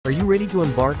Are you ready to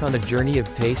embark on a journey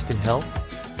of taste and health?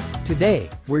 Today,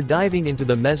 we're diving into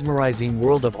the mesmerizing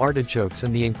world of artichokes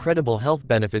and the incredible health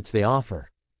benefits they offer.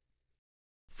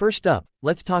 First up,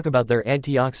 let's talk about their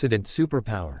antioxidant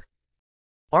superpower.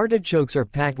 Artichokes are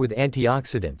packed with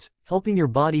antioxidants, helping your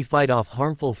body fight off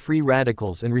harmful free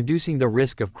radicals and reducing the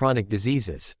risk of chronic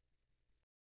diseases.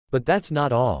 But that's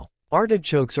not all.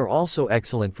 Artichokes are also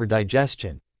excellent for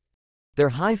digestion. Their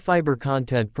high fiber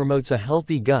content promotes a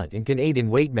healthy gut and can aid in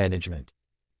weight management.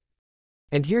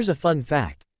 And here's a fun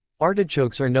fact.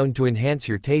 Artichokes are known to enhance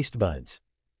your taste buds.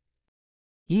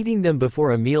 Eating them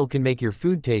before a meal can make your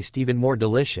food taste even more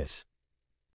delicious.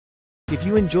 If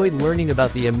you enjoyed learning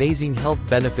about the amazing health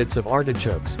benefits of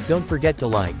artichokes, don't forget to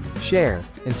like, share,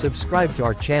 and subscribe to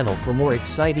our channel for more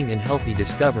exciting and healthy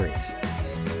discoveries.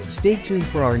 Stay tuned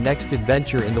for our next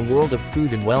adventure in the world of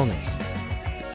food and wellness.